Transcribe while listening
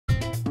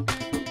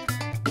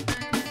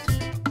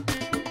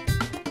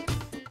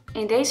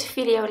In deze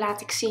video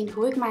laat ik zien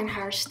hoe ik mijn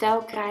haar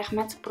stijl krijg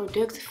met de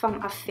producten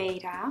van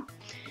Aveda.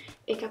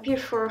 Ik heb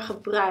hiervoor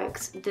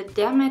gebruikt de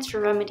Damage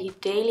Remedy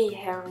Daily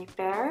Hair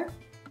Repair,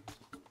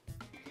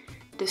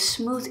 de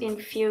Smooth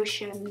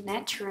Infusion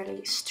Naturally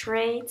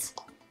Straight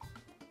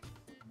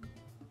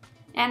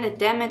en de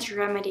Damage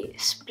Remedy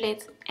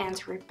Split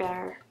and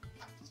Repair.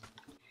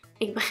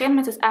 Ik begin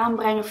met het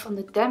aanbrengen van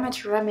de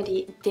Damage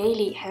Remedy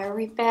Daily Hair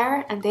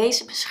Repair en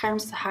deze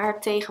beschermt het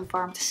haar tegen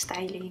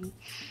warmtestijling.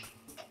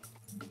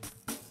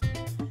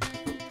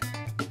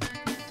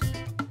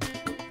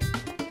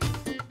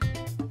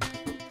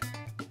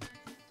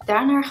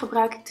 Daarna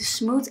gebruik ik de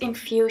Smooth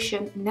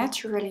Infusion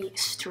Naturally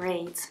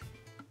Straight.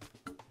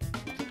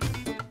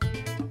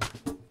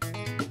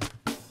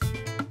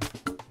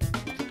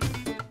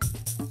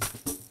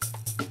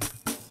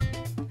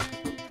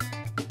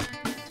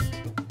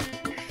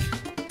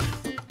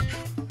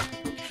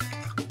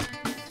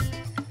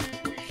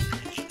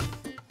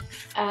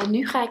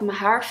 Nu ga ik mijn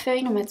haar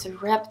veunen met de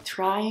wrap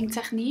drying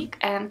techniek.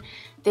 En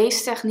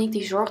deze techniek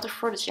die zorgt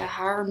ervoor dat je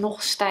haar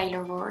nog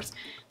steiler wordt.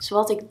 Dus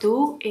wat ik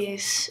doe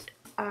is,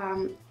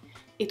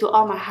 ik doe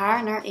al mijn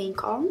haar naar één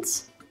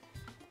kant.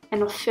 En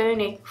dan feun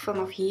ik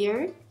vanaf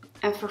hier.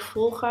 En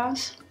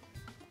vervolgens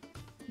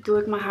doe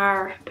ik mijn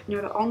haar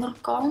naar de andere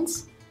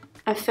kant.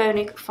 En feun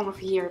ik vanaf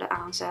hier de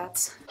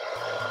aanzet.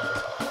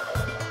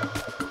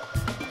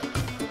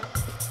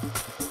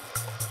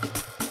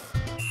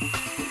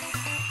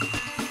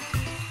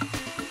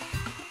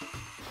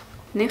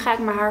 Nu ga ik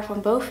mijn haar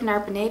van boven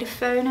naar beneden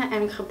feunen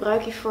en ik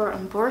gebruik hiervoor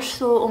een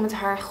borstel om het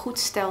haar goed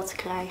stijl te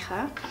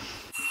krijgen.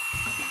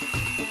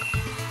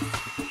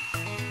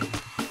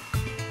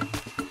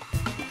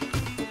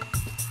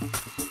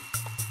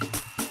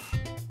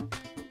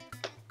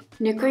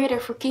 Nu kun je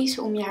ervoor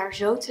kiezen om je haar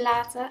zo te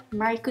laten,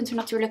 maar je kunt er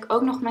natuurlijk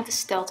ook nog met de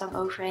steltang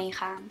overheen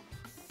gaan.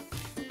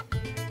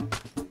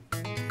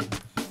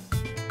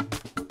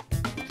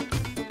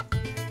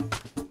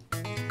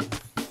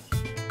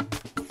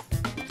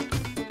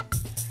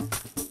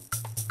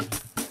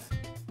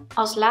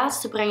 Als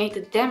laatste breng ik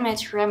de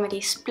Damage Remedy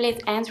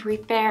Split and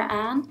Repair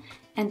aan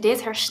en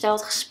dit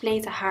herstelt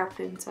gespleten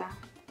haarpunten.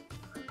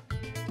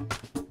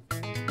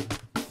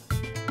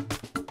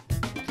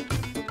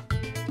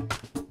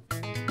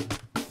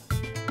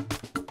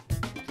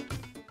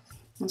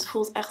 Het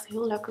voelt echt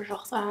heel lekker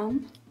zacht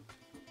aan.